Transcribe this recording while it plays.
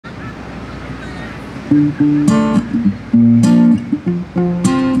Everybody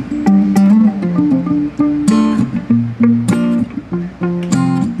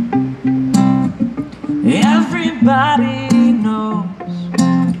knows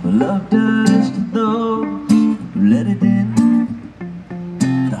what love does to those who let it in.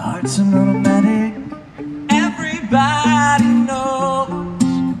 The heart's an automatic. Everybody knows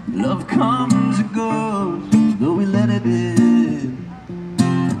love comes and goes, though we let it in.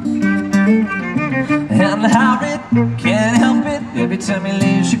 And Harriet can't help it. Every time he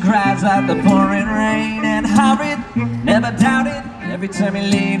leaves she cries like the pouring rain. And Harriet never doubt it. Every time he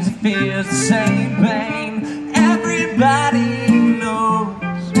leaves he feels the same pain. Everybody knows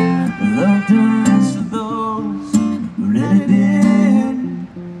love does to those who let it in.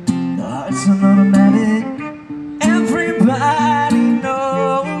 The heart's an automatic. Everybody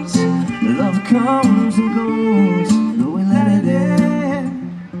knows love comes and goes, though we let it in.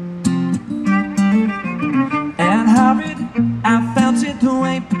 And Harriet, I felt it, the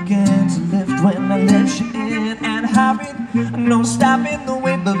weight began to lift when I let you in. And Harriet, no stopping the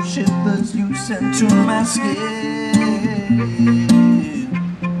wave of shivers you sent to my skin.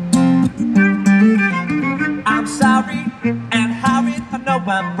 I'm sorry, and Harriet, I know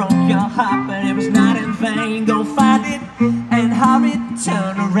I broke your heart, but it was not in vain. Go find it, and Harriet,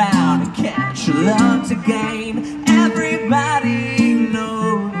 turn around and catch your love again. Everybody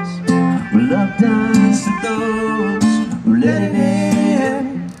knows what love does to those who let it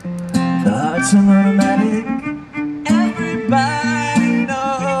in. The heart's an automatic. Everybody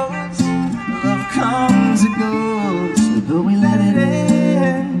knows love comes and goes, but we let it in.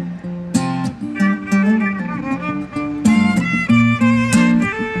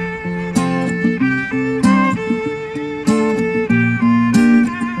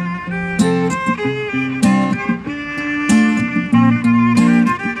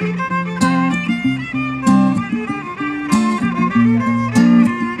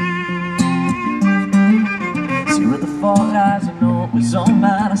 Lies, I know it was all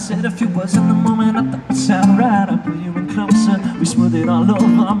mine. I said a few words in the moment, I thought it sounded right. I pull you in closer, we smooth it all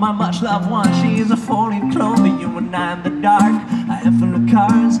over. My much loved one, she is a 4-leaf clover. You and I in the dark, a handful of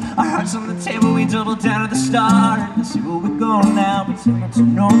cards, our hearts on the table, we double down at the start. Let's see where we're going now, we tend not to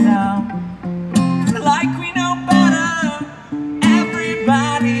know now, like we know better.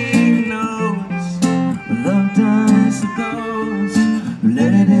 Everybody knows what love does to those who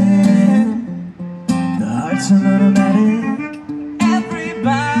let it in. The heart's an automatic.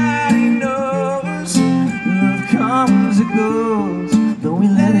 Everybody knows love comes and goes, though we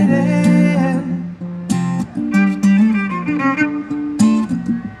let it in.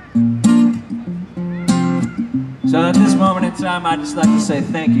 So at this moment in time, I'd just like to say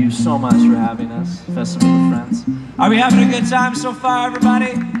thank you so much for having us, Festival of Friends. Are we having a good time so far,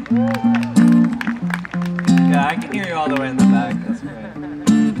 everybody? Yeah, I can hear you all the way in the back. That's great.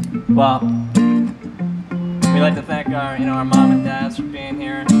 Well, we'd like to thank our, our mom and dads for being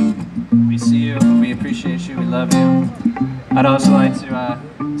here. We see you, we appreciate you, we love you. I'd also like to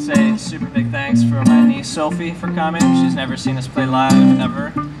say super big thanks for my niece Sophie for coming. She's never seen us play live,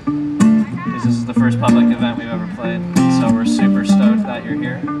 ever, because this is the first public event we've ever played. So we're super stoked that you're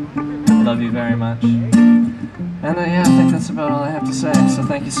here. Love you very much. And yeah, I think that's about all I have to say. So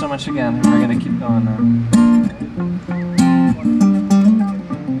thank you so much again. We're gonna keep going now.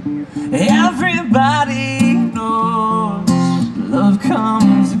 Everybody knows love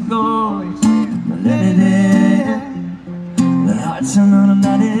comes and goes, but let it in. The heart's an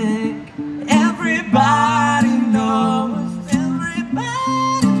automatic.